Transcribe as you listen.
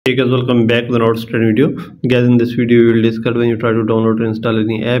Hey guys, welcome back to the Notes Trend video. Guys, in this video we will discuss when you try to download or install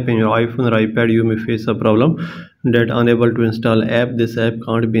any app in your iPhone or iPad, you may face a problem that unable to install app. This app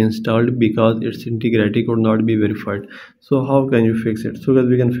can't be installed because its integrity could not be verified. So how can you fix it? So guys,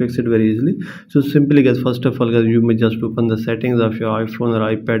 we can fix it very easily. So simply guys, first of all guys, you may just open the settings of your iPhone or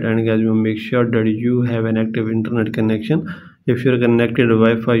iPad, and guys, you make sure that you have an active internet connection. If you're connected to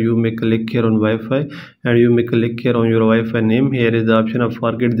Wi-Fi, you may click here on Wi-Fi, and you may click here on your Wi-Fi name. Here is the option of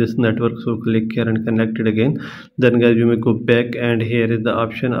forget this network, so click here and connect it again. Then guys, you may go back, and here is the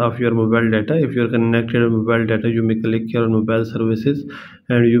option of your mobile data. If you're connected to mobile data, you may click here on mobile services,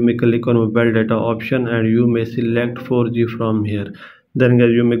 and you may click on mobile data option, and you may select 4G from here. Then guys,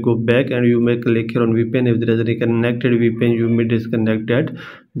 you may go back and you may click here on VPN. If there is any connected VPN, you may disconnect that.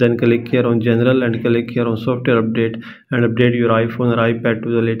 Then click here on general and click here on software update and update your iPhone or iPad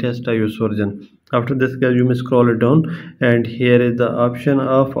to the latest iOS version. After this guys, you may scroll it down, and here is the option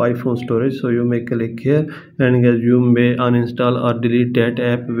of iPhone storage, so you may click here, and guys, you may uninstall or delete that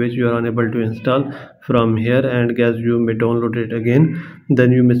app which you are unable to install from here, and guys, you may download it again.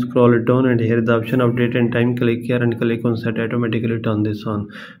 Then you may scroll it down, and here is the option of date and time. Click here and click on set automatically, turn this on.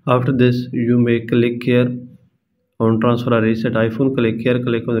 After this, you may click here on transfer or reset iPhone. Click here,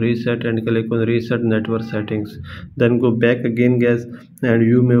 click on reset and click on reset network settings. Then go back again guys, and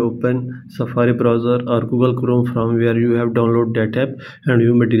you may open Safari browser or Google Chrome from where you have downloaded that app, and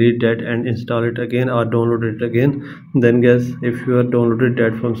you may delete that and install it again or download it again. Then guys, if you have downloaded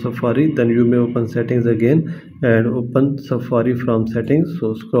that from Safari, then you may open settings again and open Safari from settings.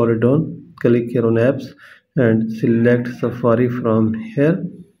 So scroll it down, click here on apps and select Safari from here.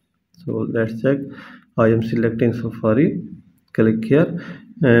 So let's check. I am selecting Safari. Click here,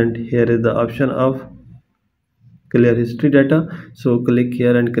 and here is the option of clear history data. So click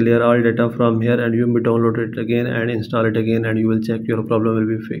here and clear all data from here, and you may download it again and install it again, and you will check your problem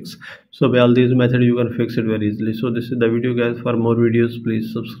will be fixed. So by all these methods you can fix it very easily. So this is the video guys. For more videos,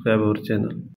 please subscribe our channel.